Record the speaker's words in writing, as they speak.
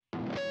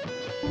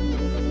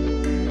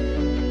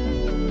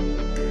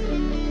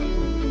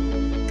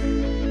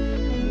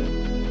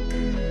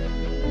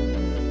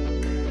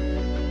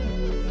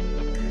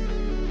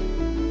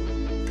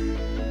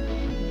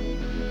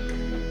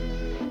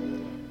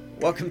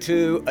Welcome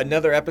to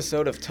another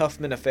episode of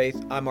Tough Men of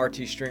Faith. I'm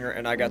RT Stringer,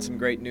 and I got some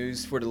great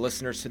news for the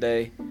listeners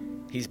today.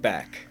 He's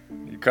back.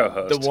 Your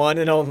co-host. The one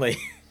and only.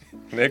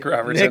 Nick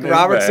Robertson. Nick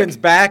Robertson's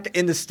back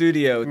in the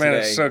studio today. Man,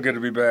 it's so good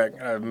to be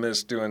back. I've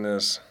missed doing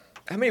this.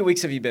 How many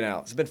weeks have you been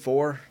out? Has it been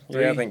 4?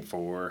 3? Yeah, I think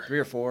 4. 3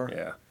 or 4?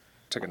 Yeah.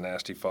 Took a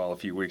nasty fall a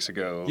few weeks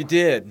ago. You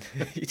did.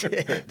 You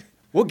did.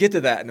 We'll get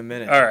to that in a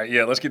minute. All right,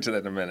 yeah, let's get to that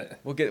in a minute.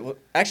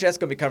 Actually, that's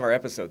going to become our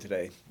episode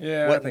today.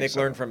 Yeah, What Nick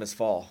learned from his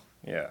fall.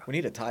 Yeah. We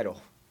need a title.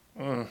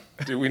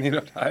 Do we need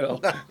a title?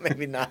 No,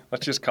 maybe not.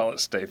 Let's just call it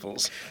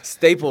Staples.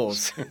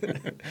 Staples.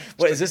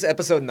 What, is this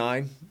episode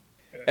 9?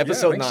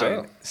 Episode 9.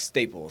 So.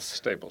 Staples.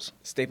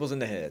 Staples in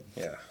the head.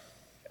 Yeah.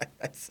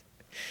 It's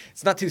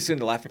not too soon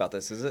to laugh about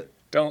this, is it?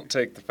 Don't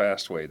take the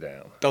fast way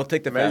down. Don't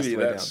take the fast way down.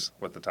 Maybe that's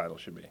what the title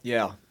should be.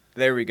 Yeah.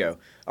 There we go.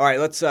 All right,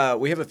 let's.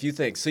 We have a few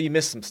things. So you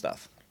missed some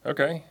stuff.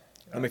 Okay.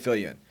 Let me fill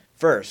you in.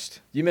 First,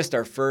 you missed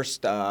our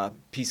first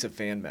piece of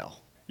fan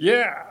mail.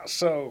 Yeah,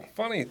 so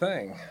funny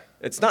thing.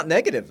 It's not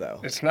negative, though.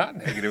 It's not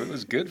negative. It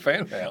was good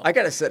fan mail. I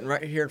got it sitting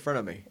right here in front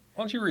of me.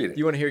 Why don't you read it?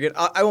 You want to hear it?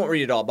 I won't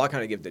read it all, but I'll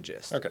kind of give the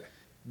gist. Okay.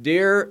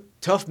 Dear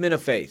Tough Men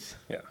of Faith.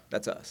 Yeah.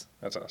 That's us.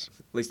 That's us.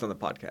 At least on the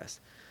podcast.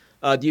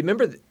 Do you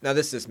remember? Now,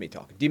 this is me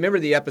talking. Do you remember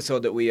the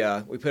episode that we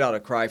put out a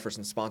cry for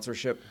some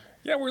sponsorship?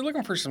 Yeah, we're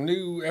looking for some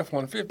new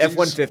F-150s.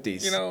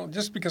 F-150s. You know,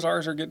 just because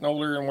ours are getting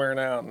older and wearing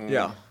out. And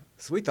Yeah.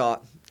 So we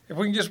thought. If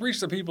we can just reach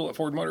the people at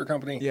Ford Motor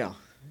Company. Yeah.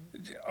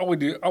 All we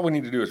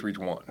need to do is reach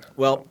one.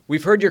 Well,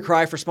 we've heard your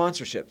cry for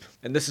sponsorship,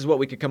 and this is what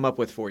we could come up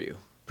with for you.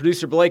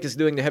 Producer Blake is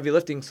doing the heavy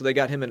lifting, so they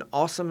got him an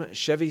awesome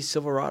Chevy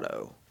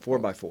Silverado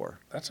 4x4.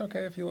 That's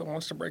okay if he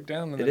wants to break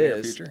down in the It near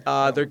is. future.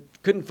 They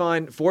couldn't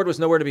find, Ford was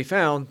nowhere to be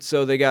found,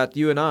 so they got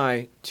you and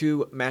I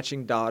 2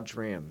 matching Dodge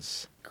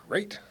Rams.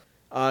 Great.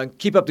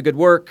 Keep up the good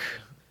work.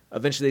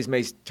 Eventually, these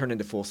may turn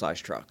into full-size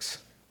trucks.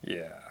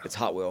 Yeah. It's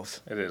Hot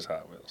Wheels. It is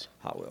Hot Wheels.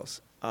 Hot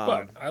Wheels.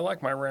 But I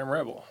like my Ram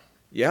Rebel.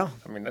 Yeah.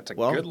 I mean, that's a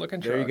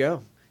good-looking truck. There you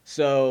go.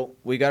 So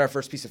we got our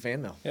first piece of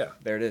fan mail. Yeah.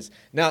 There it is.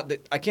 Now,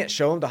 I can't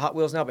show them the Hot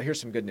Wheels now, but here's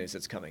some good news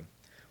that's coming.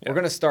 Yeah. We're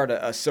going to start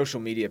a social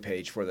media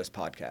page for this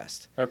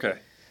podcast. Okay.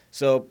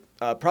 So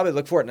probably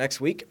look for it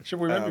next week.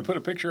 Should we maybe put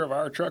a picture of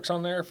our trucks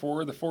on there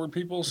for the Ford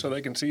people so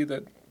they can see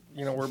that,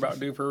 you know, we're about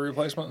due for a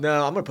replacement?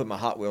 No, I'm going to put my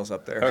Hot Wheels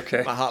up there.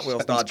 Okay. My Hot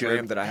Wheels Sounds Dodge good.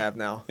 Ram that I have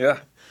now. Yeah.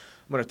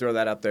 I'm going to throw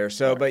that up there.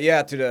 So, but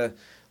yeah, to the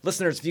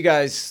listeners, if you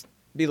guys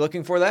be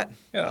looking for that,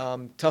 Yeah.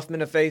 Tough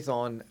Men of Faith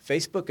on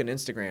Facebook and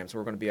Instagram is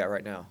where we're going to be at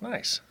right now.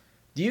 Nice.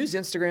 Do you use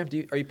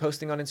Instagram? Are you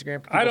posting on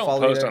Instagram? Can I people don't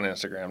follow you post there? on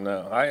Instagram,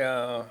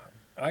 no.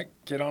 I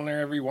get on there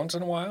every once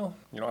in a while.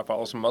 You know, I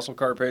follow some muscle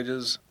car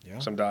pages, Yeah.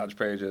 some Dodge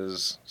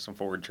pages, some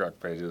Ford truck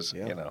pages,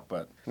 Yeah. you know.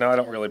 But no, I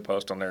don't really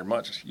post on there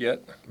much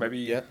yet.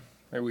 Maybe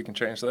we can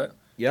change that.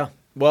 Yeah.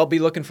 Well, be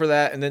looking for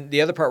that. And then the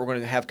other part we're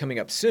going to have coming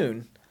up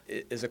soon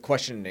is a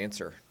question and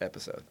answer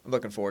episode. I'm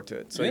looking forward to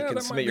it. So Yeah, you can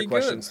that submit might your be good.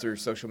 questions through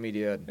social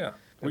media. Yeah.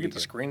 We get to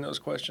screen those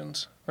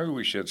questions. Maybe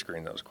we should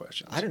screen those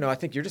questions. I don't know. I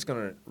think you're just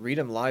going to read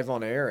them live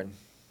on air and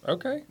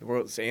Okay.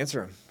 we'll just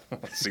answer them.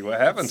 Let's see what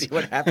happens. See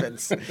what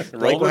happens. Roll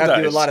Blake will the have to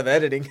do a dice. lot of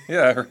editing.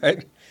 Yeah,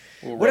 right.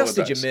 We'll What roll else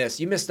the did you dice. miss?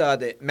 You missed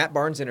the Matt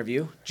Barnes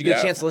interview. Did you get a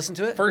Yeah. chance to listen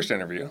to it? First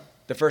interview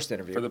The first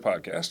interview. for the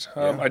podcast.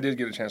 Yeah. I did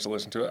get a chance to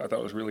listen to it. I thought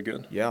it was really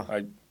good. Yeah.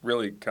 I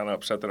really kind of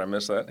upset that I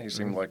missed that. He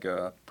seemed like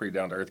a pretty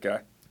down-to-earth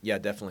guy. Yeah,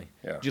 definitely.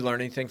 Yeah. Did you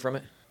learn anything from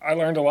it? I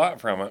learned a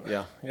lot from it.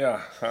 Yeah.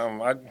 Yeah.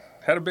 I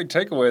had a big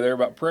takeaway there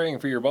about praying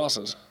for your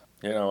bosses.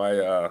 You know,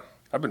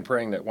 I've been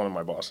praying that one of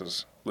my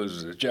bosses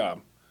loses his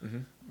job. Mm-hmm.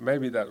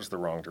 Maybe that was the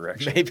wrong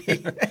direction.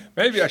 Maybe.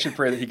 Maybe I should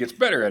pray that he gets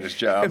better at his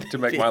job to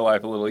make Maybe. my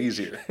life a little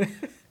easier.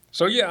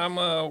 So yeah, I'm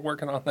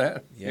working on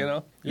that. Yeah. You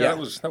know, Yeah.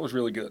 that was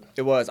really good.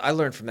 It was. I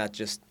learned from that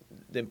just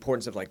the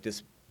importance of like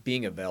just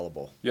being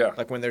available. Yeah.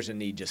 Like when there's a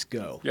need, just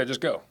go. Yeah,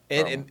 just go.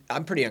 And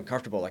I'm pretty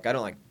uncomfortable. Like I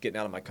don't like getting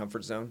out of my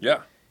comfort zone.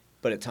 Yeah,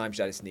 But at times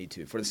I just need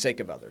to for the sake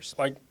of others.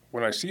 like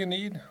when I see a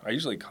need, I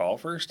usually call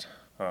first.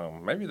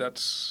 Maybe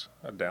that's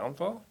a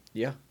downfall.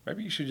 Yeah.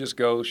 Maybe you should just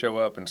go, show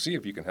up, and see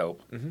if you can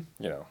help. Mm-hmm.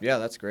 You know. Yeah,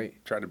 that's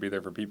great. Tried to be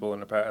there for people in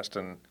the past,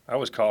 and I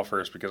always call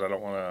first because I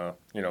don't want to,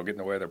 you know, get in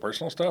the way of their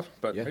personal stuff.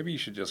 But Yeah. maybe you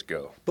should just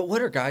go. But what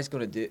are guys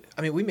going to do?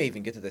 I mean, we may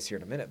even get to this here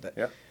in a minute, but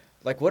Yeah.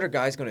 like what are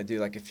guys going to do?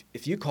 Like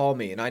if you call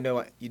me and I know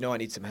I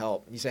need some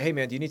help, and you say, "Hey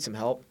man, do you need some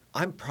help?"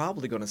 I'm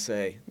probably going to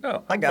say,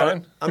 No, I I'm got fine.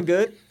 it. I'm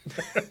good.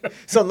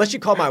 So unless you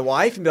call my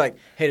wife and be like,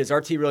 "Hey, does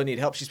RT really need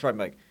help?" She's probably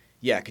like,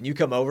 "Yeah, can you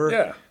come over?"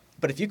 Yeah.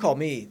 But if you call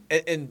me,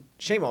 and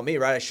shame on me,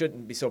 right? I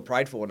shouldn't be so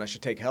prideful and I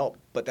should take help,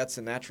 but that's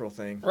the natural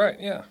thing. Right.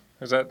 Yeah.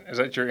 Is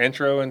that your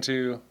intro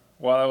into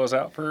while I was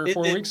out for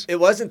 4 weeks? It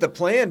wasn't the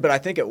plan, but I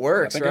think it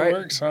works, I think right? it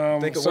works. I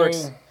think it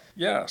works.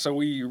 Yeah, so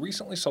we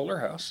recently sold our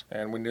house,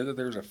 and we knew that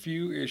there was a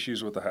few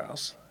issues with the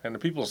house. And the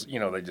people's, you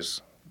know,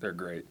 they're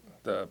great,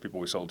 the people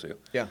we sold to.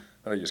 Yeah.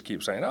 And they just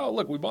keep saying, oh,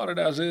 look, we bought it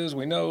as is.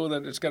 We know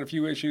that it's got a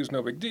few issues,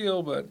 no big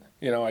deal. But,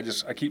 you know, I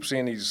keep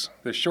seeing this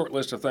short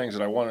list of things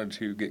that I wanted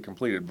to get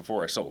completed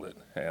before I sold it.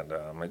 And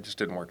it just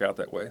didn't work out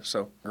that way.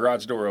 So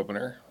garage door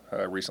opener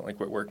recently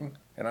quit working.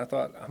 And I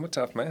thought, I'm a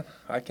tough man.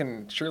 I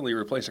can surely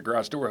replace a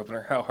garage door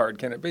opener. How hard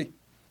can it be?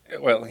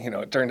 Well,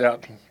 it turned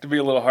out to be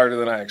a little harder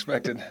than I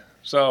expected.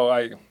 So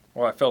I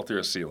fell through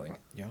a ceiling,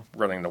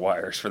 running the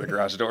wires for the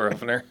garage door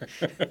opener.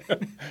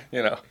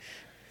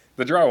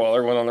 The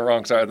drywaller went on the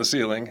wrong side of the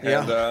ceiling.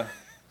 Yeah.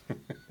 And,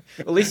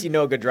 At least you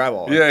know a good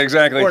drywall. yeah,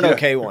 exactly. Or an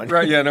okay one.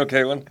 Right, yeah, an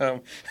okay one.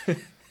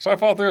 So I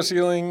fall through a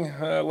ceiling,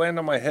 land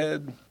on my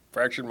head,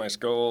 fractured my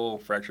skull,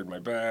 fractured my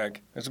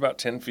back. It's about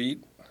 10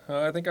 feet,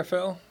 I think I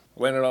fell.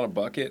 Landed on a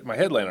bucket. My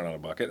head landed on a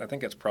bucket. I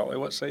think that's probably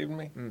what saved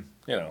me.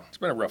 It's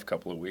been a rough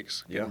couple of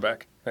weeks getting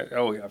back.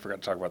 Oh, I forgot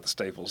to talk about the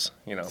staples.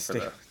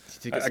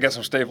 I got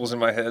some staples in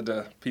my head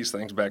to piece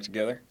things back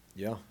together.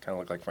 Yeah. Kind of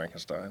look like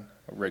Frankenstein.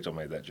 Rachel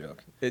made that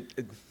joke.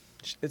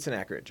 It's an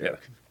accurate joke.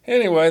 Yeah.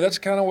 Anyway, that's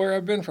kind of where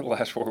I've been for the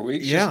last 4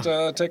 weeks. Yeah.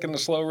 Just taking the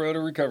slow road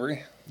of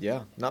recovery.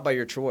 Yeah. Not by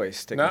your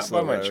choice. Not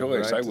by my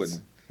choice. Right? I would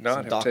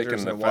not have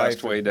taken the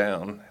fast way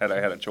down had I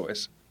had a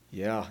choice.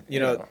 Yeah. We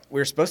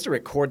were supposed to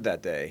record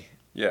that day.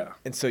 Yeah.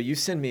 And so you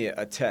send me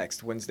a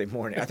text Wednesday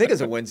morning. I think it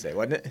was a Wednesday,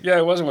 wasn't it? Yeah,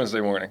 it was a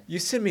Wednesday morning. You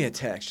send me a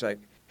text like,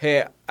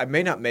 hey, I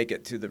may not make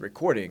it to the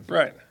recording.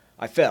 Right.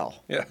 I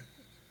fell. Yeah.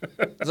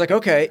 I was like,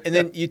 okay. And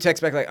then you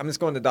text back like, I'm just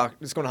going to the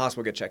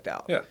hospital, get checked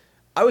out. Yeah.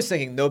 I was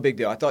thinking no big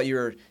deal. I thought you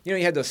were, you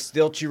had those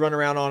stilts you run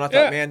around on. I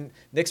thought, man,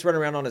 Nick's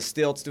running around on his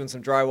stilts doing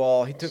some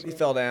drywall. He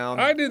fell down.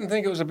 I didn't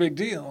think it was a big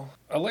deal.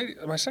 A lady,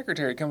 my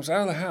secretary, comes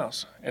out of the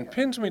house and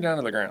pins me down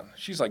to the ground.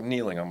 She's like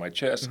kneeling on my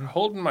chest,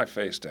 holding my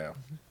face down.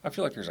 I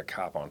feel like there's a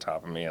cop on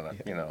top of me, and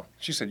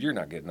she said, "You're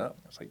not getting up."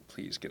 I was like,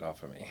 "Please get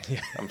off of me."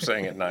 Yeah. I'm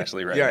saying it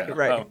nicely now.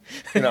 Right.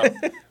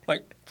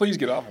 Like, please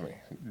get off of me.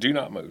 Do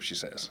not move, she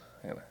says.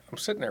 And I'm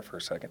sitting there for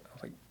a second. I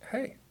was like,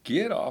 "Hey,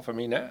 get off of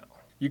me now.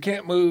 You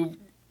can't move.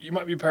 You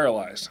might be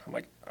paralyzed." I'm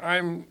like,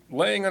 "I'm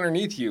laying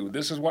underneath you.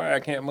 This is why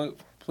I can't move.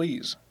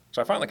 Please."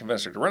 So I finally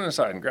convinced her to run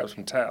inside and grab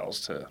some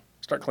towels to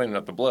start cleaning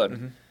up the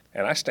blood.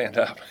 And I stand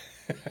up.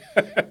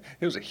 It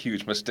was a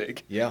huge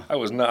mistake. Yeah. I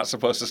was not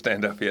supposed to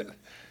stand up yet.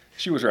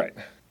 She was right.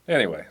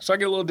 Anyway, so I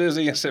get a little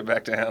dizzy and sit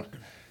back down.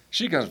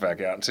 She comes back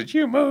out and said,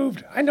 "You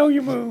moved. I know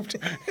you moved."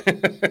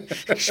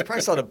 She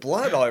probably saw the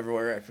blood all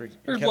everywhere.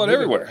 There's blood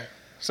everywhere.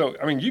 So,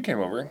 you came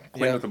over,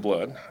 cleaned up the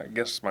blood. I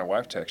guess my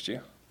wife texted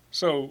you.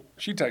 So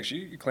she texts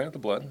you, you clean up the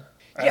blood.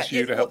 Asked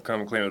you to help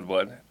come clean up the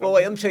blood. Well,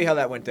 wait, let me tell you how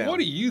that went down. What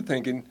are you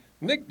thinking?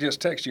 Nick just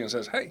texts you and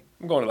says, "Hey,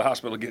 I'm going to the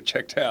hospital to get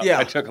checked out. Yeah.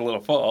 I took a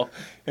little fall."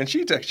 And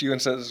she texts you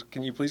and says,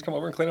 "Can you please come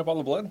over and clean up all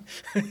the blood?"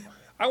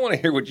 I want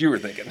to hear what you were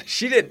thinking.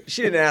 She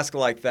didn't ask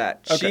like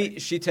that. Okay.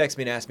 She texted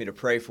me and asked me to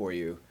pray for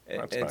you.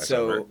 That's and nice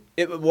so of her.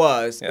 it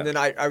was. Yeah. And then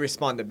I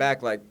responded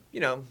back like, I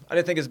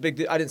didn't think it's a big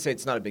deal. I didn't say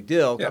it's not a big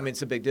deal. Yeah. I mean,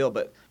 it's a big deal,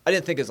 but I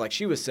didn't think it's like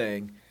she was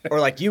saying or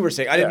like you were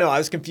saying. I didn't know. I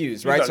was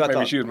confused, right? So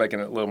maybe she was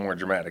making it a little more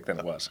dramatic than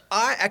it was.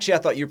 I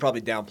thought you were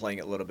probably downplaying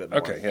it a little bit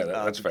more. Okay, yeah,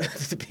 that's fair.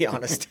 To be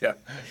honest. Yeah.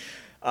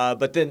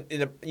 But then,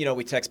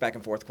 we text back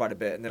and forth quite a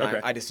bit. And then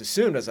I just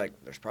assumed, I was like,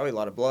 there's probably a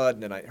lot of blood.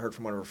 And then I heard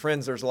from one of her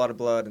friends there's a lot of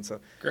blood. And so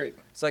Great.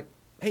 it's like,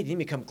 hey, do you need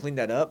me to come clean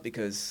that up?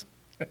 Because,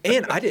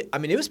 and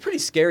it was pretty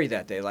scary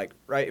that day. Like,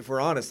 right, if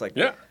we're honest, like,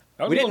 Yeah.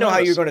 we didn't know how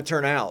you were going to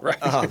turn out. Right.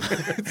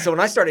 So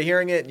when I started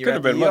hearing it, and you Could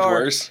have been much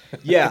worse.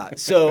 Yeah.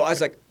 So I was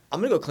like, I'm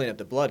going to go clean up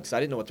the blood because I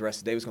didn't know what the rest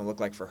of the day was going to look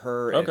like for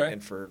her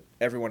and for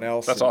everyone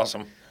else. That's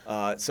awesome.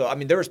 So,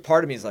 there was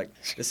part of me is like,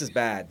 this is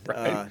bad.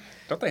 Right.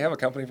 Don't they have a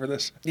company for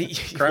this?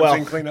 Crime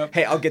scene cleanup?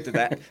 Hey, I'll get to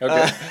that.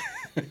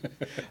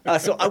 Okay.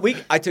 So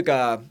I took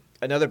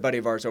another buddy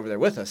of ours over there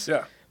with us.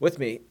 Yeah. With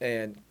me,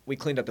 and we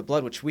cleaned up the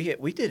blood, which we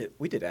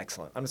did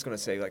excellent. I'm just going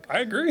to say, like,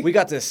 I agree. We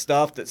got this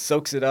stuff that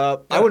soaks it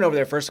up. Yeah. I went over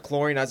there first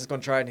chlorine. I was just going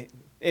to try and,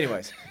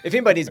 anyways, if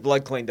anybody needs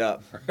blood cleaned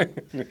up,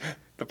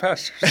 The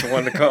pastor's the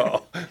one to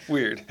call.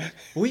 Weird.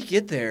 we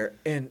get there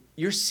and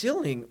your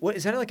ceiling. What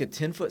is that? Like a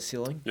 10-foot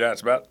ceiling? Yeah,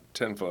 it's about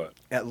 10 foot.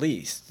 At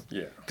least.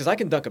 Yeah. Because I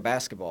can dunk a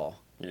basketball.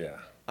 Yeah.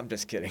 I'm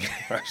just kidding.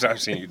 I've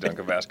seen you dunk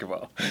a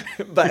basketball.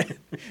 But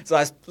so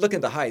I was looking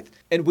at the height,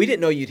 and we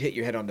didn't know you'd hit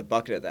your head on the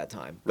bucket at that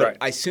time. But Right.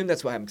 I assume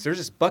that's what happened because there's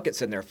this bucket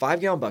sitting there, a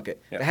 5-gallon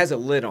bucket that has a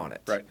lid on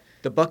it. Right.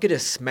 The bucket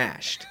is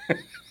smashed.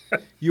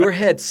 Your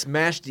head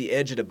smashed the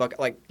edge of the bucket,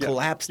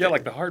 collapsed. Yeah, it.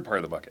 like the hard part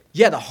of the bucket.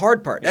 Yeah, the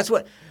hard part. That's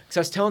what. Because I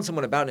was telling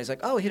someone about it, and he's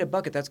like, "Oh, he hit a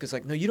bucket." That's because,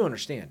 no, you don't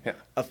understand. Yeah.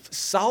 A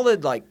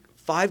solid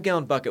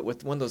 5-gallon bucket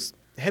with one of those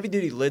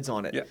heavy-duty lids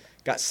on it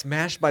got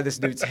smashed by this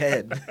dude's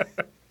head.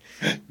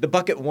 The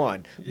bucket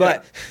won,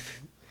 but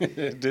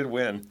It did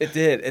win. it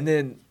did. And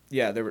then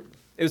it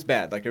was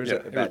bad. Like there was a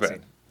it bad was scene.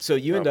 bad. So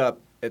you end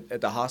up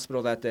at the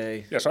hospital that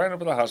day. Yeah, so I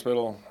ended up at the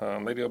hospital.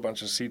 They do a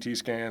bunch of CT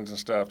scans and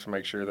stuff to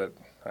make sure that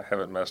I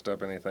haven't messed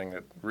up anything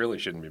that really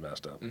shouldn't be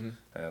messed up. Mm-hmm.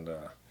 And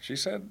she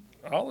said,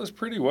 all is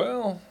pretty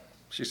well.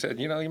 She said,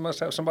 you must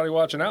have somebody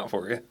watching out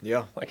for you.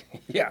 Yeah. Like,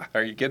 yeah,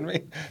 are you kidding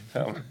me?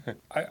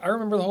 I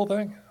remember the whole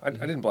thing. I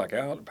didn't black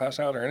out, pass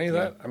out, or any of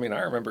that. I mean,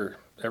 I remember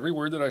every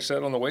word that I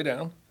said on the way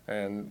down.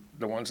 And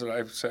the ones that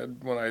I said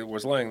when I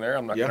was laying there,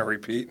 I'm not going to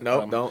repeat.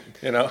 No, don't.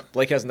 You know?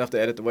 Blake has enough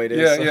to edit the way it is.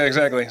 Yeah, so. yeah,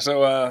 exactly.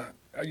 So,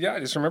 I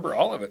just remember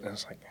all of it. And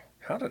it's like,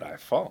 how did I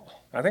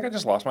fall? I think I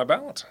just lost my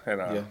balance. And,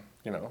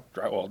 Yeah.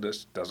 drywall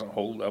just doesn't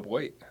hold up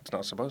weight. It's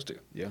not supposed to.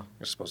 Yeah.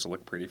 It's supposed to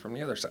look pretty from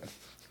the other side.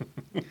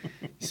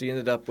 So you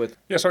ended up with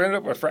Yeah, so I ended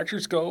up with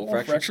fractured skull,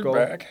 fractured skull,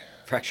 back,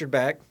 fractured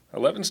back.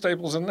 11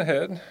 staples in the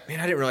head. Man,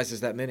 I didn't realize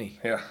there's that many.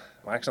 Yeah,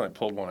 I accidentally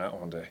pulled one out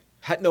one day.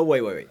 No,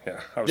 wait. Yeah,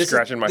 I was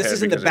scratching my head. This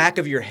is in the back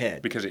of your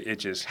head. because it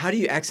itches. How do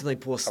you accidentally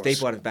pull a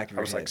staple out of the back of I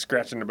your was head? like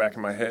scratching the back of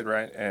my head,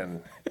 right,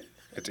 and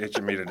it's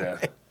itching me to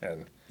death.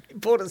 And You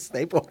pulled a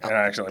staple out. I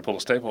accidentally pulled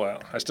a staple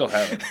out. I still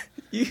have it.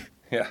 You,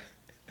 Yeah.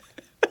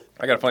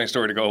 I got a funny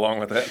story to go along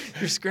with that.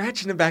 you're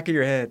scratching the back of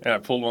your head, And I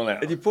pulled one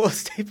out. and you pull a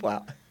staple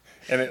out.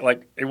 And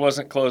it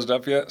wasn't closed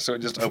up yet, so it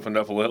just opened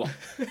up a little.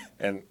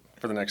 And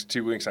for the next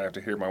 2 weeks, I have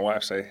to hear my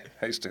wife say,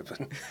 "Hey,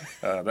 stupid,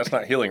 that's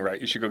not healing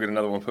right. You should go get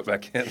another one put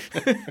back in."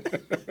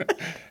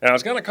 And I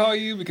was going to call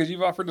you because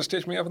you've offered to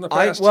stitch me up in the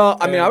past. I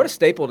and would have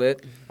stapled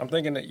it. I'm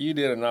thinking that you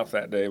did enough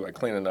that day by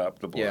cleaning up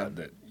the blood Yeah.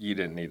 that you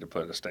didn't need to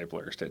put a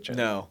stapler or stitch in.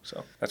 No.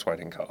 So that's why I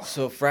didn't call.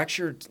 So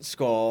fractured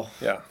skull.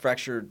 Yeah.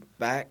 Fractured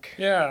back.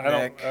 Yeah,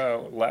 neck. I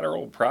don't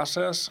lateral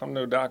process. I'm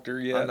no doctor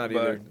yet. I'm not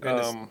either.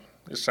 But, And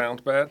it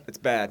sounds bad. It's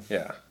bad.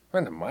 Yeah.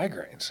 And the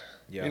migraines.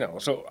 Yeah.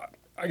 So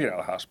I get out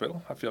of the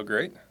hospital. I feel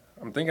great.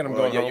 I'm thinking I'm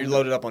Well, going yeah, home. you're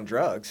loaded up on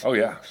drugs. Oh,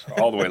 yeah.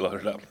 All the way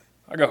loaded up.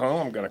 I go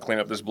home. I'm going to clean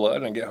up this blood.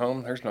 And I get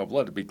home. There's no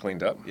blood to be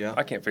cleaned up. Yeah.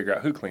 I can't figure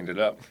out who cleaned it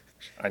up.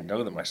 I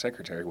know that my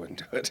secretary wouldn't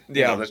do it.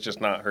 Yeah. That's just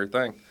not her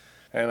thing.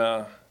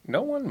 And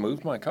no one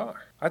moved my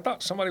car. I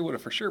thought somebody would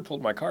have for sure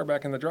pulled my car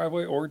back in the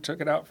driveway or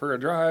took it out for a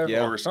drive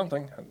Yeah. or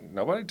something.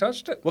 Nobody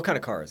touched it. What kind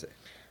of car is it?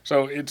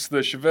 So it's the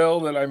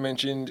Chevelle that I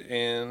mentioned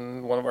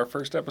in one of our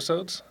first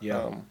episodes.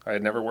 Yeah. I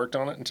had never worked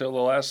on it until the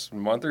last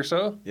month or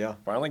so. Yeah.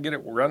 Finally get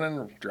it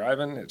running,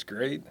 driving. It's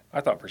great. I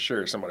thought for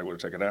sure somebody would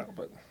have taken it out,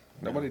 but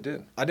nobody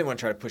did. I didn't want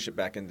to try to push it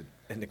back in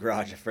the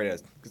garage.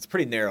 Afraid it's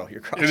pretty narrow. Your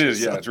garage. It is,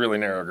 yeah. so- It's really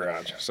narrow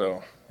garage.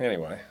 So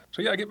anyway,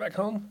 I get back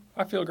home.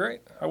 I feel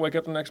great. I wake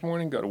up the next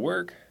morning, go to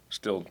work,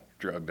 still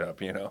drugged up,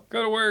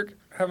 Go to work,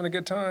 having a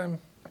good time.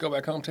 Go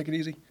back home, take it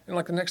easy. And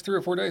like the next 3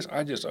 or 4 days,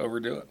 I just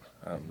overdo it.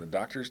 The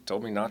doctors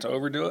told me not to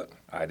overdo it.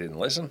 I didn't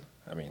listen.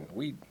 I mean,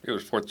 it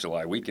was 4th of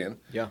July weekend.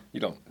 Yeah. You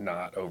don't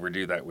not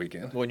overdo that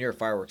weekend. Well, and you're a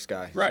fireworks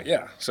guy. Right,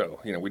 yeah. So,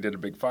 we did a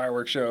big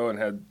fireworks show and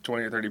had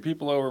 20 or 30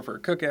 people over for a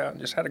cookout and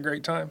just had a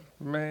great time.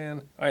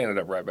 Man, I ended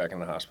up right back in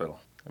the hospital.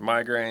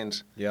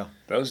 Migraines. Yeah.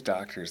 Those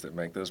doctors that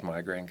make those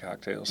migraine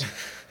cocktails,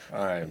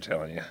 I am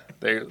telling you,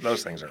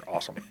 those things are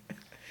awesome.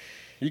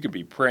 You could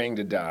be praying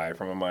to die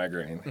from a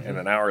migraine, and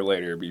an hour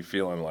later be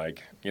feeling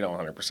like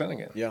 100%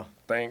 again. Yeah.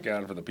 Thank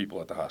God for the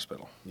people at the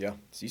hospital. Yeah.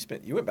 So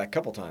you went back a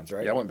couple times,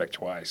 right? Yeah, I went back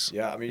twice.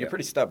 Yeah. I mean, you're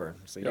pretty stubborn.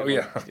 So Oh,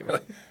 yeah.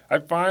 I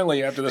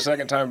finally, after the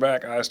second time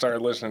back, I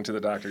started listening to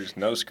the doctors.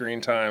 No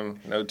screen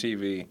time, no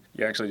TV.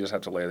 You actually just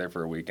have to lay there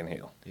for a week and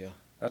heal. Yeah.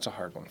 That's a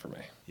hard one for me.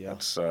 Yeah.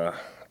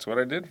 That's what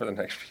I did for the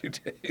next few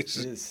days.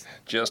 It is.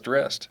 Just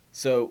rest.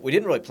 So we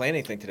didn't really plan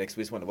anything today because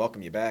we just wanted to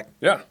welcome you back.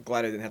 Yeah.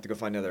 Glad I didn't have to go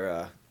find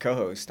another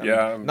co-host. I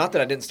Yeah. mean, not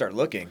that I didn't start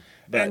looking,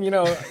 but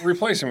And,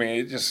 replacing me,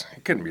 it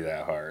couldn't be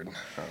that hard.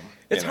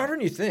 it's harder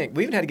than you think.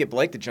 We even had to get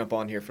Blake to jump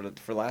on here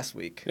for last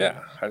week. Yeah,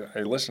 I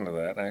listened to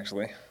that,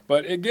 actually.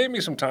 But it gave me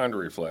some time to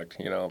reflect,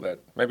 that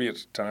maybe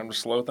it's time to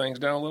slow things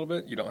down a little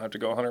bit. You don't have to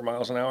go 100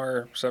 miles an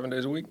hour 7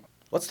 days a week.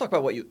 Let's talk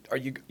about you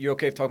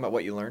okay with talking about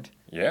what you learned?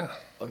 Yeah.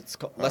 It's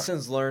called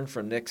Lessons Learned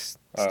from Nick's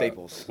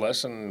Staples.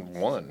 Lesson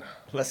 1.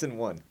 Lesson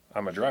 1.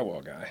 I'm a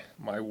drywall guy.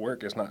 My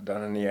work is not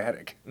done in the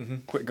attic.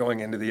 Quit going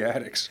into the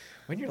attics.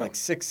 When you're like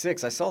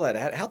 6'6", I saw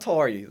that. How tall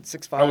are you?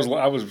 6'5"?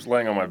 I was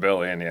laying on my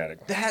belly in the attic.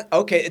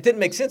 Okay, it didn't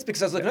make sense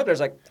because I was looking up there. I was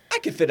like, I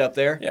could fit up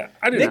there. Yeah,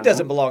 Nick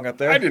doesn't belong up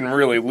there. I didn't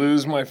really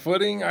lose my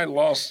footing. I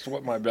lost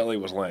what my belly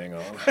was laying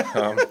on.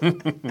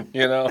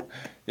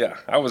 Yeah,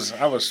 I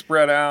was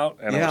spread out,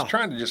 and I was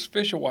trying to just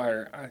fish a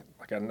wire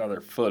like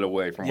another foot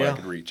away from where I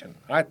could reach, and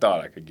I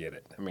thought I could get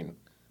it. I mean,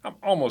 I'm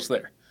almost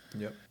there.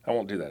 Yep. I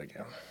won't do that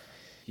again.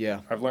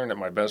 Yeah. I've learned that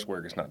my best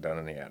work is not done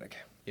in the attic.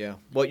 Yeah.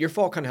 Well, your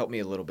fall kind of helped me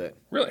a little bit.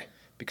 Really?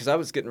 Because I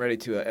was getting ready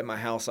to, at my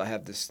house, I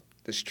have this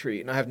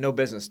tree, and I have no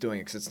business doing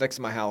it because it's next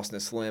to my house and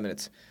it's slim, and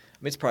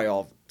it's probably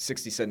all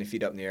 60, 70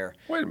 feet up in the air.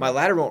 Wait a minute. My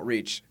ladder won't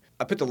reach.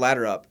 I put the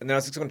ladder up, and then I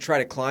was just going to try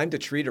to climb the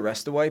tree to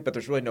rest away, but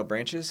there's really no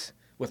branches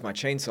with my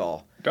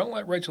chainsaw. Don't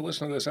let Rachel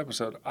listen to this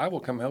episode. I will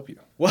come help you.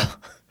 Well,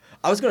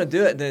 I was going to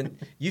do it, and then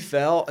you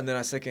fell, and then I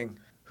was thinking,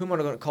 who am I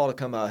going to call to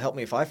come help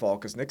me if I fall?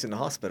 Because Nick's in the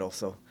hospital,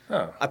 so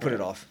I put it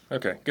off.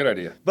 Okay, good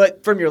idea.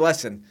 But from your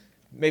lesson,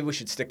 maybe we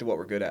should stick to what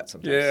we're good at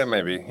sometimes. Yeah,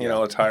 maybe.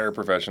 Let's hire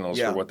professionals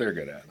for what they're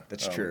good at.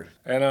 That's true.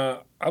 And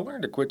I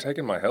learned to quit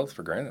taking my health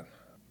for granted.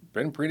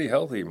 Been pretty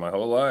healthy my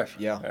whole life.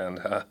 Yeah. And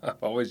I've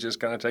always just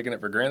kind of taken it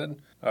for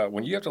granted.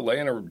 When you have to lay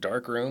in a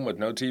dark room with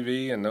no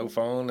TV and no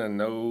phone and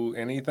no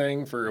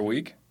anything for a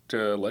week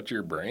to let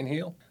your brain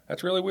heal,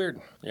 that's really weird.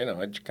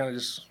 It kind of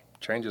just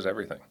changes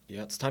everything.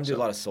 Yeah, it's time to do a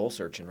lot of soul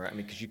searching, right? I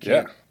mean, because you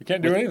can't. Yeah, you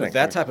can't do anything. With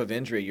that type of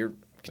injury, Could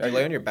you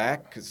lay on your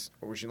back?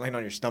 Or was you laying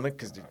on your stomach?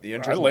 Because the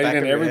injury I laid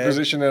in every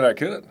position that I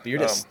could. But you're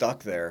just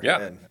stuck there. Yeah.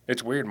 And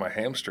It's weird. My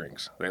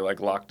hamstrings, they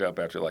locked up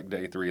after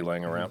day 3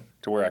 laying around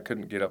to where I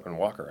couldn't get up and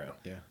walk around.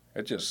 Yeah.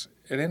 it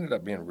ended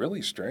up being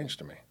really strange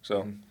to me.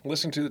 So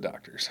listen to the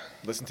doctors.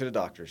 Listen to the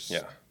doctors.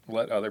 Yeah.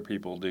 Let other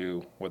people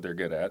do what they're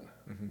good at.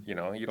 You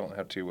know, you don't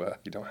have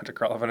to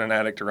crawl up in an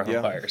attic to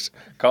run wires.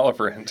 Call a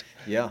friend.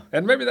 Yeah.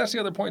 And maybe that's the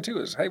other point too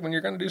is, hey, when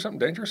you're going to do something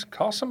dangerous,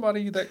 call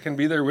somebody that can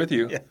be there with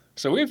you. Yeah.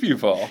 So if you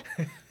fall,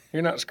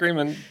 you're not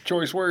screaming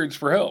choice words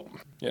for help.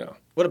 You know.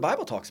 Well, the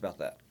Bible talks about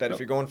that. That if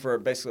you're going for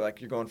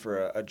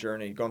a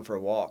journey, going for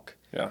a walk,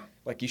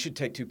 like you should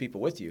take two people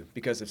with you,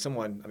 because if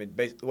someone,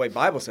 the way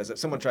Bible says, if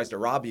someone tries to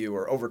rob you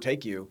or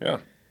overtake you,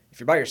 if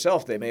you're by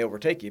yourself, they may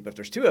overtake you. But if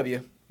there's two of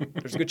you,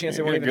 there's a good chance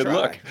they won't even good try.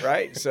 Luck.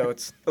 Right? So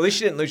it's at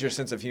least you didn't lose your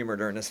sense of humor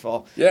during this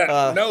fall.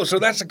 Yeah. No. So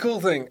that's the cool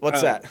thing.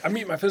 What's that? I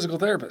meet my physical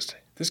therapist.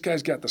 This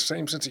guy's got the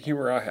same sense of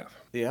humor I have.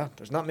 Yeah.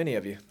 There's not many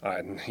of you.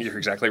 You're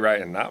exactly right,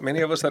 and not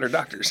many of us that are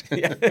doctors.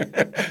 Yeah.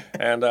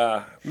 And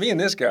me and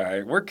this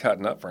guy, we're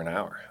cutting up for an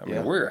hour. I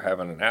mean, we're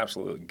having an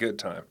absolutely good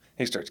time.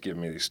 He starts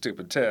giving me these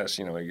stupid tests,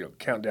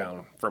 count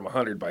down from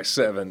 100 by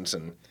sevens,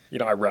 and,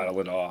 I rattle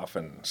it off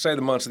and say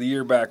the months of the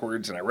year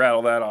backwards, and I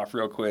rattle that off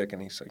real quick,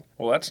 and he's like,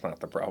 well, that's not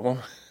the problem.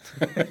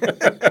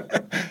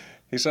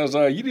 He says,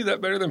 you do that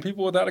better than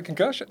people without a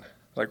concussion. I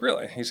was like,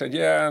 really? He said,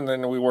 yeah, and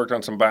then we worked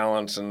on some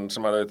balance and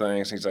some other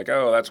things. He's like,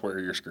 oh, that's where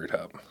you're screwed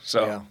up.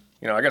 So,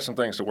 I got some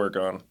things to work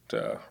on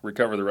to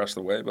recover the rest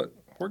of the way, but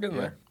we're getting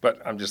there.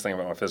 But I'm just thinking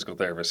about my physical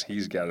therapist.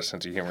 He's got a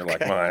sense of humor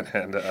like mine,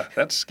 and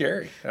that's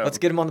scary. Let's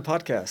get him on the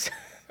podcast.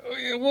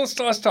 Well,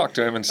 let's talk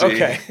to him and see.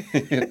 Okay.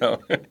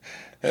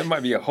 It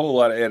might be a whole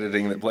lot of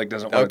editing that Blake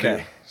doesn't want to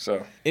do.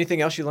 So, anything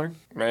else you learned?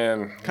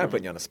 Man, kind of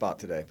putting you on the spot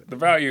today. But. The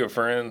value of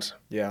friends.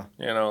 Yeah.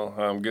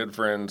 Good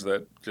friends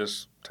that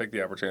just take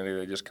the opportunity.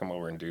 They just come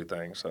over and do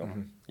things. So,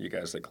 you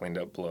guys that cleaned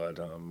up blood,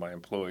 my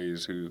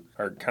employees who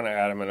are kind of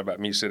adamant about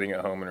me sitting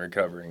at home and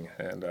recovering,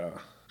 and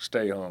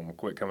stay home,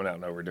 quit coming out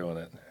and overdoing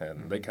it,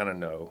 and they kind of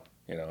know.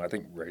 I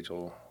think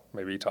Rachel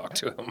maybe talked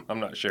to them. I'm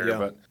not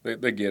sure, but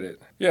they get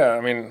it. Yeah,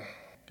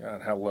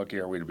 God, how lucky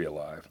are we to be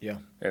alive? Yeah.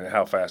 And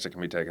how fast it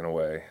can be taken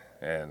away.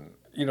 And,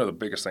 the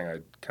biggest thing I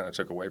kind of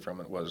took away from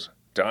it was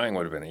dying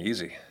would have been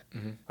easy.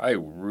 I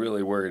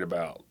really worried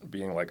about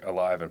being like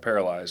alive and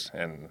paralyzed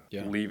and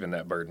leaving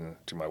that burden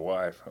to my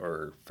wife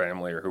or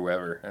family or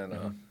whoever.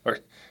 And or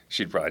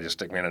she'd probably just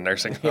stick me in a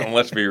nursing home,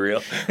 let's be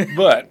real.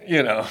 But,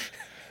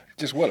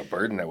 just what a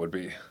burden that would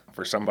be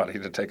for somebody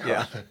to take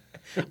on.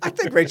 I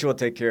think Rachel will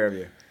take care of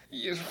you.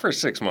 For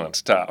 6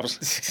 months,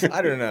 tops.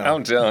 I don't know.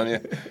 I'm telling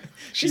you.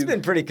 She's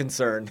been pretty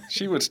concerned.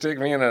 She would stick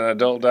me in an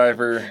adult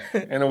diver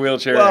in a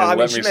wheelchair and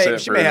let me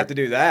sit. She may have to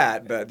do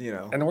that, but,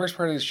 And the worst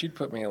part is she'd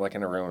put me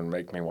in a room and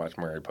make me watch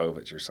Maury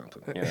Povich or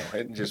something.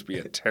 It'd just be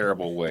a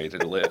terrible way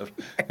to live.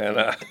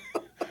 And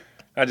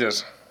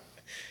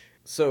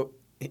So...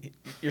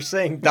 You're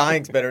saying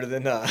dying's better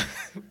than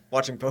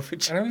watching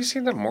Povich? And have you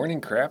seen the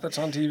morning crap that's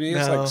on TV?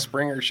 It's like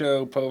Springer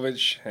Show,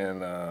 Povich,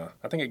 and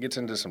I think it gets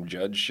into some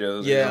judge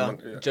shows. Yeah,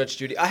 Judge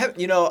Judy.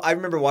 I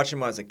remember watching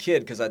when I was a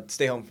kid because I'd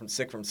stay home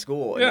sick from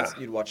school, and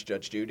you'd watch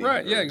Judge Judy.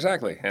 Right,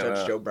 exactly.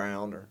 Judge Joe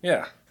Brown.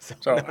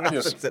 So I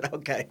just...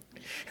 okay.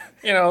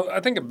 I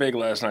think a big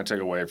lesson I took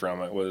away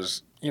from it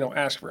was,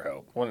 ask for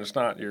help. When it's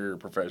not your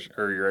profession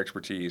or your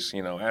expertise,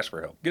 ask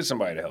for help. Get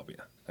somebody to help you.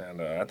 And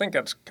I think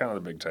that's kind of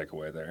the big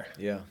takeaway there.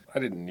 Yeah. I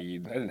didn't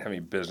have any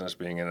business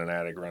being in an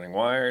attic running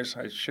wires.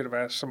 I should have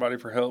asked somebody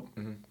for help.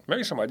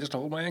 Maybe somebody just to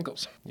hold my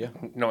ankles. Yeah.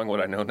 Knowing what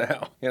I know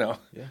now, Yeah.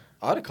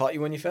 I would have caught you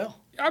when you fell.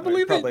 I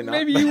believe that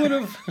maybe you would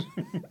have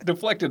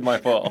deflected my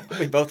fall.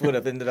 We both would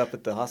have ended up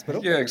at the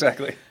hospital. Yeah,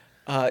 exactly.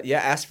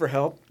 Ask for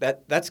help.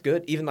 That's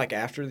good. Even like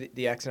after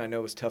the accident, I know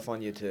it was tough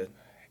on you to...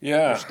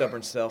 Your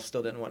stubborn self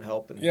still didn't want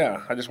help.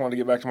 I just wanted to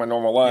get back to my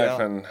normal life.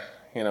 And,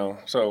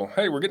 so,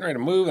 hey, we're getting ready to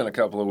move in a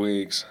couple of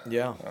weeks.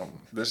 Yeah.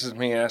 This is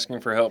me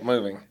asking for help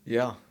moving.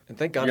 Yeah. And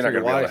thank God You're for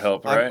your wife. You're not going to be able to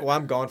help,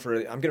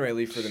 right? I'm getting ready to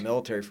leave for the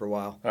military for a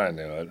while. I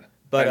knew it.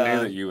 But, I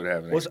knew that you would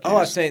have an excuse. I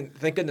was saying,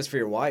 thank goodness for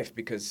your wife,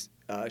 because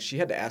she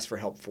had to ask for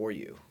help for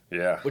you.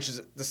 Yeah. Which is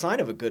the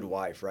sign of a good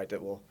wife, right?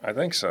 I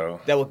think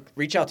so. That will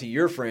reach out to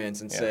your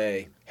friends and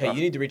say, hey,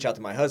 you need to reach out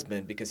to my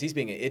husband because he's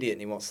being an idiot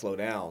and he won't slow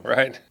down.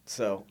 Right.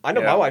 So I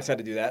know my wife's had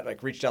to do that.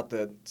 Like, reached out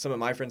to some of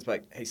my friends,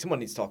 like, hey, someone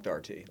needs to talk to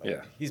RT.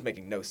 He's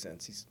making no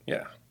sense. He's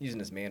using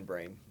his man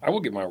brain. I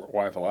will give my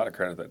wife a lot of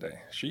credit that day.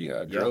 She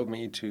drove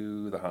me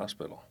to the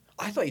hospital.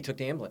 I thought you took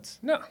the ambulance.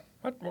 No.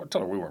 I told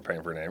her we weren't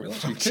paying for an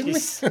ambulance. Are you kidding me?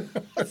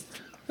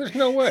 There's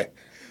no way.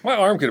 My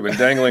arm could have been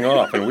dangling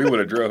off, and we would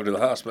have drove to the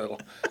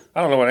hospital.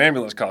 I don't know what an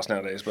ambulance costs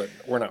nowadays, but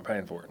we're not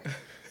paying for it.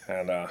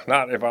 And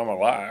not if I'm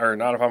alive, or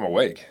not if I'm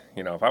awake.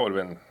 If I would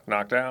have been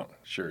knocked out,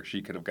 sure,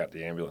 she could have got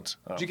the ambulance.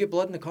 Did you get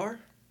blood in the car?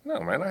 No,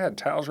 man. I had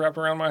towels wrapped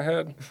around my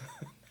head.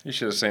 You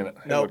should have seen it.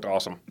 It looked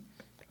awesome.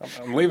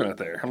 I'm leaving it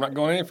there. I'm not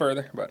going any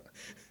further, but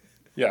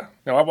yeah.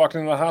 No, I walked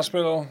into the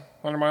hospital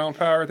under my own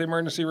power at the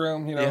emergency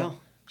room,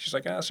 She's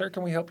like, sir,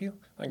 can we help you?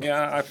 Like,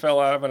 I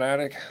fell out of an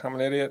attic. I'm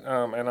an idiot,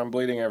 and I'm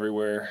bleeding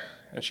everywhere.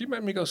 And she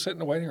made me go sit in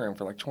the waiting room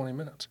for like 20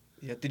 minutes.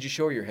 Yeah. Did you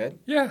show her your head?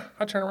 Yeah.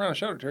 I turned around and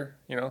showed it to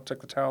her.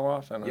 Took the towel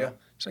off. And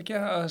she's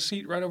like,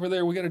 seat right over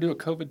there. We got to do a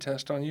COVID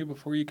test on you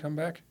before you come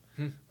back.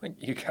 Like,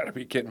 you got to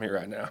be kidding me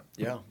right now.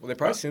 Yeah. Well, they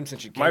probably assume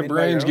since you came my in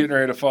brain's getting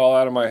ready to fall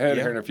out of my head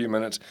here in a few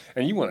minutes,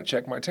 and you want to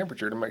check my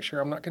temperature to make sure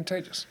I'm not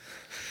contagious.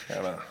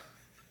 And,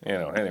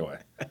 anyway,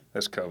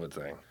 this COVID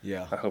thing.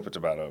 Yeah. I hope it's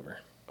about over.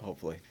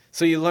 Hopefully.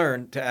 So you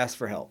learned to ask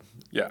for help.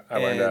 Yeah, I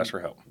learned to ask for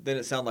help. Then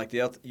it sounded like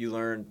you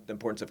learned the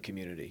importance of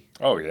community.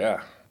 Oh,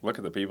 yeah. Look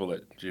at the people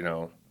that,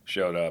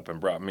 showed up and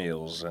brought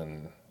meals.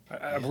 And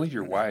I believe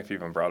your wife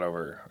even brought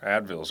over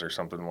Advils or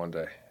something one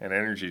day and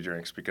energy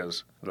drinks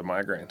because of the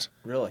migraines.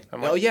 Really?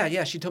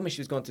 Yeah. She told me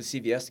she was going to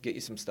CVS to get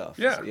you some stuff.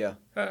 Yeah. So, yeah.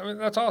 I mean,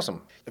 that's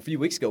awesome. A few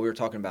weeks ago, we were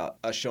talking about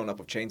us showing up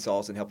with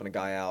chainsaws and helping a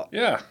guy out.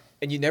 Yeah.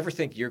 And you never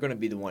think you're going to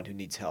be the one who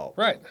needs help.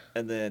 Right.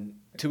 And then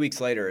 2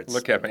 weeks later, it's...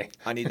 Look at me.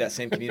 I need that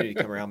same community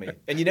to come around me.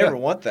 And you never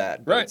want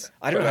that. Right.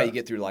 I don't know how you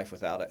get through life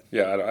without it.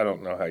 Yeah, I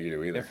don't know how you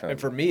do either. And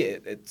for me,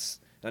 it's...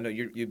 I know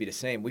you'd be the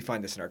same. We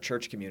find this in our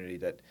church community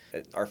that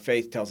our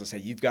faith tells us, hey,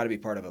 you've got to be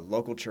part of a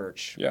local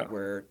church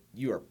where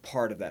you are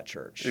part of that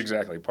church.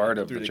 Exactly, part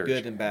of the church. Through the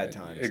good and bad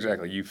times.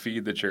 Exactly. You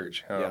feed the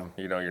church.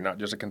 You're not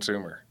just a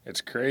consumer.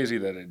 It's crazy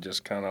that it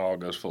just kind of all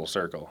goes full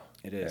circle.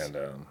 It is. And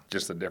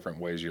just the different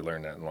ways you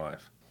learn that in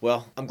life.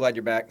 Well, I'm glad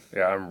you're back.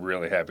 Yeah, I'm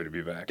really happy to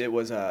be back. It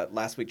was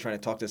last week trying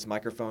to talk to this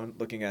microphone,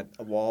 looking at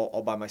a wall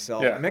all by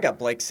myself. Yeah. I mean, I got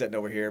Blake sitting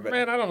over here, but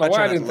man, I don't know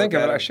why I didn't think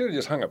of it. I should have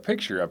just hung a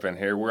picture up in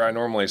here where I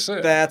normally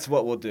sit. That's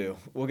what we'll do.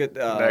 We'll get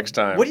next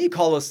time. What do you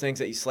call those things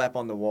that you slap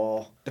on the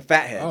wall? The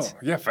fat heads. Oh,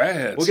 yeah, fat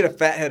heads. We'll get a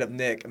fat head of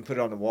Nick and put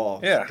it on the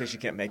wall. Yeah, in case you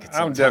can't make it.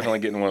 I'm definitely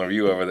getting one of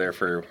you over there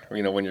for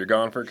when you're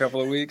gone for a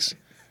couple of weeks.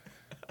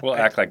 We'll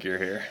act like you're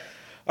here.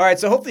 All right,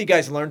 so hopefully you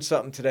guys learned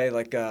something today,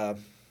 like.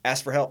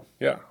 Ask for help.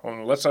 Yeah.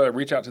 Well, let's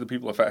reach out to the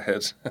people of fat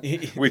heads.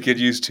 We could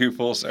use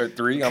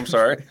 3. I'm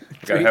sorry.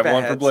 Got to have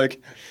one for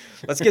Blake.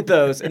 Let's get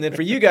those. And then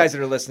for you guys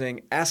that are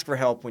listening, ask for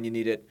help when you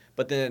need it.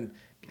 But then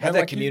have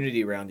that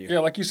community around you. Yeah,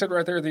 like you said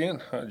right there at the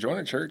end. Join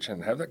a church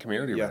and have that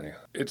community around you.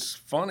 It's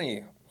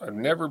funny. I've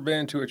never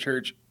been to a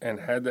church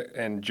and had that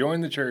and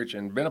joined the church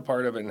and been a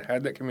part of it and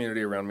had that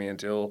community around me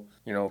until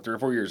 3 or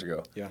 4 years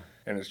ago. Yeah.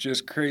 And it's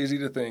just crazy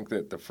to think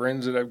that the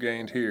friends that I've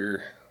gained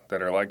here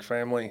that are like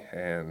family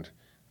and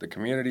the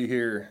community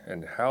here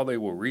and how they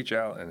will reach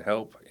out and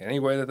help any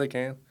way that they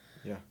can.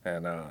 Yeah.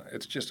 And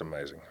it's just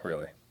amazing,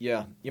 really.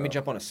 Yeah. Let me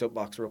jump on a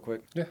soapbox real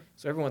quick. Yeah.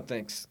 So everyone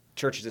thinks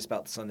church is just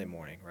about Sunday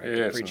morning, right?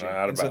 Yeah, it's not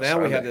about and so now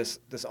Sunday. we have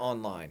this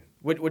online,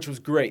 which was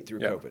great through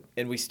COVID.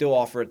 And we still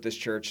offer it this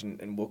church,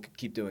 and we'll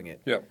keep doing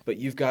it. Yeah. But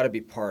you've got to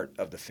be part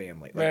of the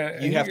family. Man,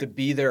 you have to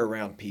be there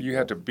around people. You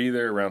have to be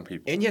there around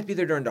people. And you have to be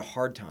there during the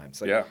hard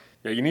times. Yeah,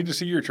 you need to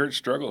see your church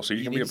struggle so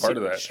you can be a part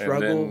of that.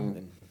 Struggle. And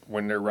then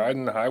when they're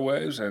riding the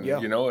highways and,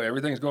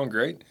 everything's going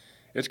great,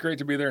 it's great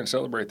to be there and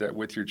celebrate that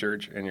with your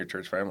church and your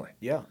church family.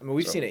 Yeah. I mean,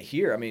 we've seen it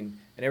here. I mean,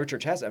 and every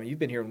church has it. I mean, you've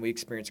been here and we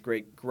experienced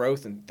great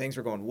growth and things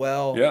were going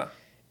well. Yeah.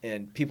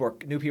 And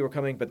new people are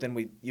coming, but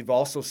then you've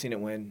also seen it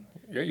when...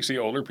 Yeah, you see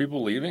older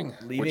people leaving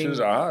which is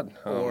odd.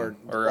 Or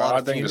an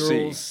odd thing to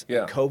see.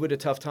 Yeah. COVID, a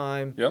tough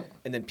time. Yep.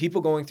 And then people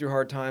going through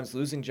hard times,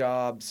 losing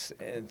jobs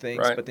and things,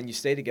 right. But then you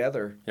stay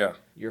together. Yeah.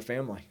 Your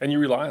family. And you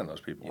rely on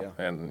those people.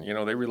 Yeah. And,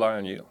 they rely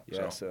on you.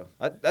 Yeah, so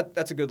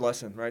that's a good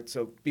lesson, right?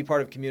 So be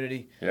part of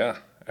community. Yeah.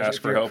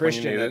 Ask for help when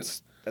you need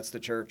it. That's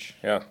the church.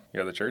 Yeah.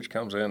 Yeah, the church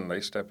comes in and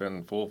they step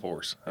in full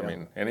force. I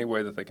mean, any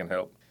way that they can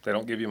help. They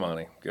don't give you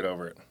money. Get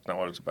over it. It's not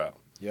what it's about.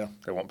 Yeah.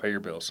 They won't pay your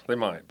bills. They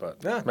might,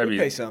 but maybe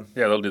pay some.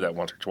 Yeah, they'll do that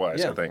once or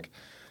twice, I think.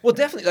 Well,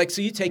 definitely.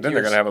 So you take. Then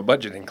they're going to have a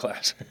budgeting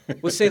class.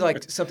 Well, say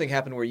something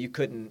happened where you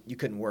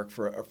couldn't work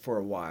for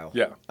a while.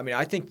 Yeah. I mean,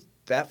 I think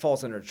that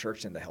falls under the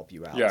church then to help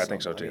you out. Yeah, I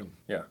think so too.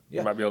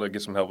 You might be able to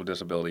get some help with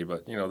disability,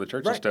 but the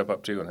church will step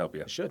up too and help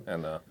you. It should.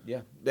 And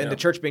the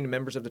church being the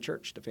members of the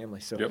church, the family.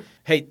 So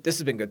hey, this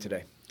has been good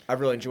today. I've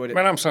really enjoyed it.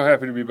 Man, I'm so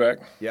happy to be back.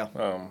 Yeah.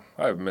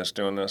 I've missed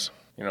doing this.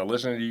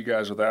 Listening to you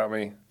guys without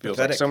me feels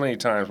like so many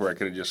times where I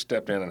could have just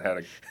stepped in and had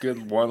a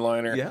good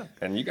one-liner. Yeah.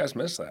 And you guys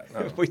missed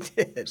that. We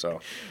did. So.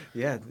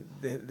 Yeah.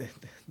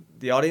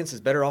 The audience is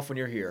better off when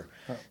you're here.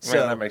 Man,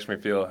 that makes me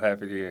feel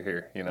happy to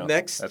hear.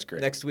 That's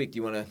great. Next week, do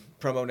you want to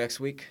promo next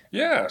week?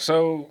 Yeah.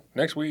 So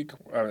next week,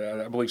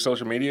 I believe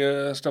social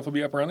media stuff will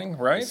be up running,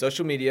 right?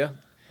 Social media.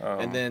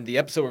 And then the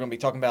episode, we're going to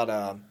be talking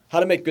about how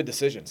to make good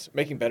decisions,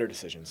 making better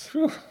decisions.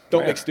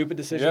 Don't make stupid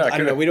decisions. Yeah, I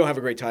don't know. We don't have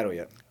a great title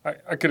yet.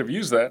 I could have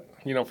used that,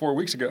 4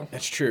 weeks ago.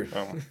 That's true.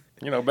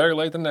 Better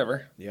late than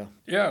never. Yeah.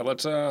 Yeah,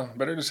 let's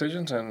better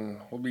decisions, and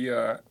we'll be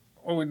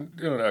we're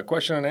doing a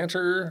question and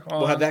answer.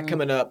 We'll have that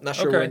coming up. Not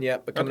sure when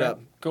yet, but coming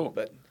up. Cool.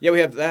 But yeah, we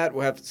have that.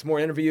 We'll have some more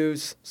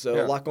interviews.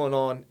 So a lot going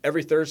on.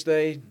 Every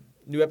Thursday,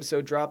 new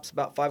episode drops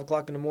about 5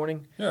 o'clock in the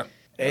morning. Yeah.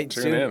 Hey,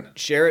 tune in.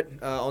 Share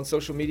it on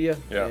social media.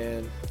 Yeah.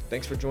 And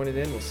thanks for joining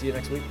in. We'll see you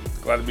next week.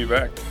 Glad to be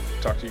back.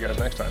 Talk to you guys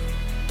next time.